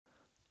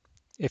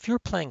If you're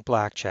playing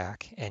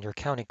blackjack and you're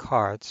counting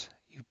cards,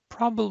 you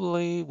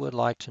probably would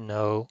like to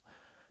know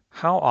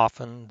how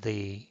often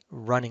the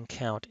running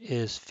count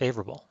is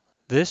favorable.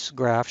 This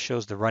graph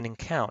shows the running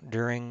count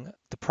during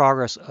the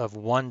progress of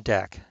one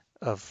deck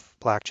of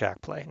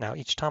blackjack play. Now,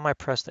 each time I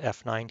press the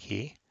F9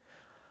 key,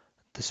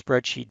 the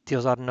spreadsheet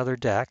deals out another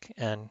deck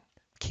and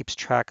keeps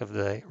track of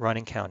the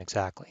running count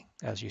exactly,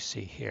 as you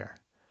see here.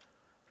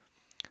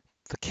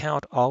 The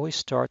count always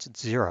starts at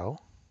 0,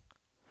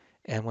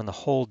 and when the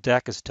whole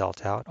deck is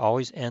dealt out,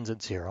 always ends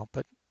at 0,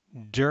 but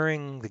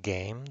during the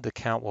game, the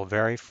count will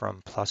vary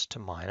from plus to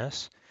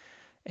minus,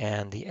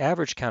 and the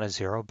average count is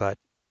 0, but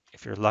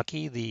if you're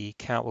lucky, the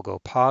count will go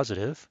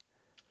positive,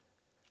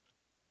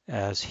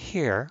 as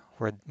here,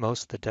 where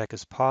most of the deck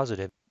is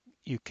positive,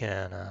 you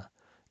can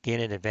gain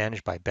an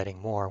advantage by betting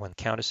more when the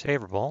count is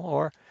favorable,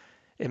 or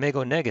it may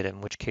go negative, in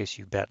which case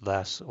you bet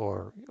less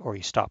or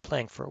you stop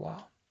playing for a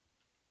while.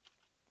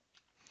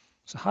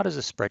 So how does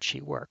a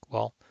spreadsheet work?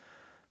 Well,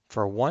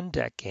 for a one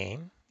deck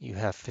game, you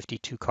have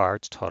 52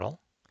 cards total.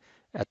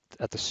 At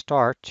the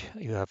start,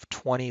 you have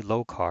 20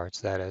 low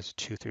cards, that is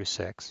 2 through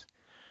 6,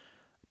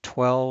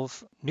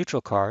 12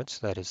 neutral cards,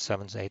 that is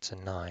 7s, 8s,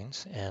 and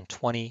 9s, and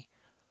 20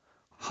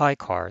 high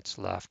cards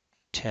left,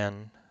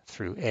 10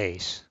 through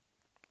ace.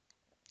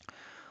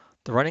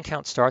 The running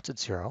count starts at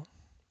 0.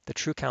 The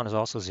true count is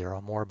also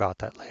 0. More about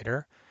that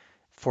later.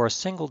 For a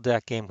single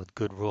deck game with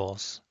good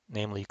rules,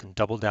 namely you can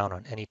double down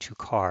on any two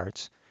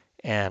cards,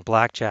 and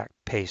blackjack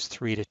pays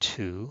 3 to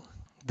 2,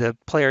 the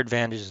player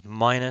advantage is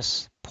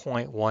minus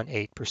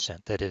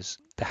 0.18%. That is,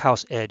 the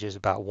house edge is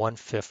about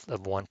 1/5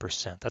 of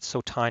 1%. That's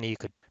so tiny you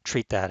could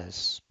treat that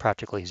as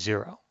practically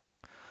 0.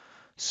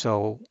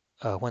 So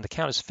when the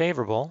count is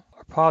favorable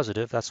or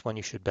positive, that's when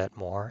you should bet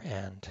more,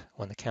 and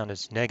when the count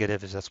is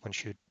negative, that's when you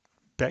should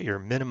bet your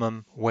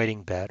minimum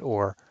waiting bet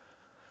or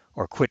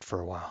quit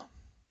for a while.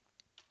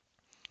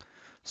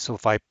 So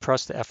if I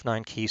press the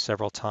F9 key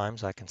several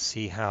times, I can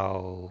see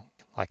how,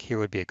 like here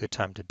would be a good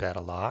time to bet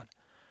a lot.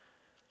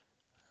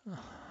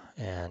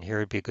 And here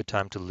would be a good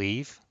time to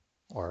leave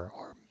or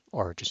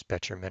just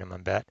bet your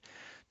minimum bet.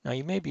 Now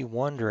you may be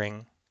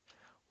wondering,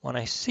 when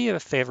I see a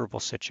favorable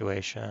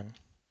situation,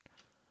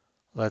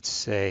 let's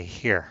say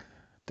here,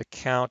 the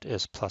count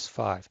is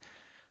 +5.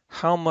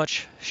 How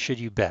much should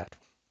you bet?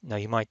 Now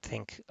you might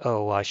think,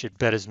 oh, I should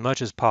bet as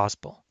much as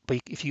possible. But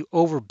if you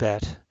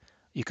overbet,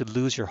 you could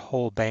lose your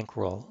whole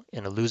bankroll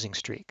in a losing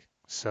streak.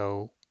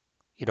 So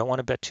you don't want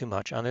to bet too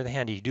much. On the other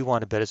hand, you do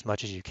want to bet as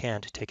much as you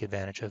can to take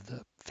advantage of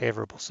the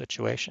favorable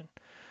situation.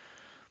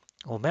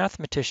 Well,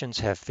 mathematicians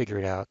have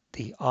figured out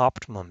the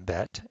optimum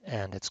bet,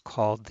 and it's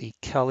called the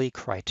Kelly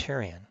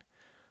Criterion.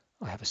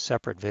 I have a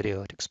separate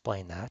video to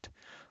explain that,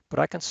 but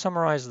I can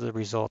summarize the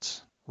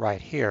results right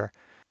here.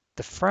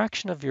 The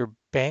fraction of your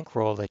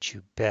bankroll that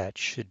you bet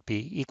should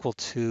be equal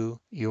to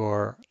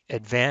your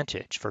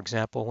advantage. For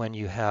example, when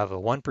you have a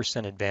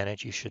 1%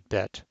 advantage, you should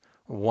bet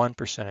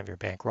 1% of your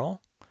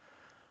bankroll.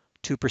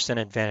 2%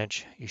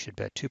 advantage, you should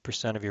bet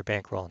 2% of your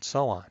bankroll, and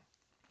so on.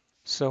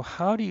 So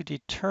how do you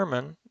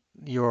determine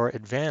your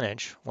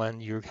advantage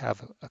when you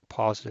have a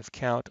positive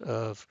count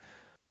of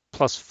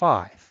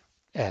 +5,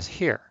 as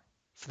here?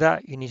 For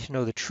that, you need to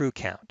know the true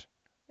count,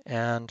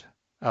 and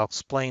I'll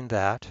explain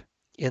that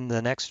in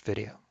the next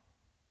video.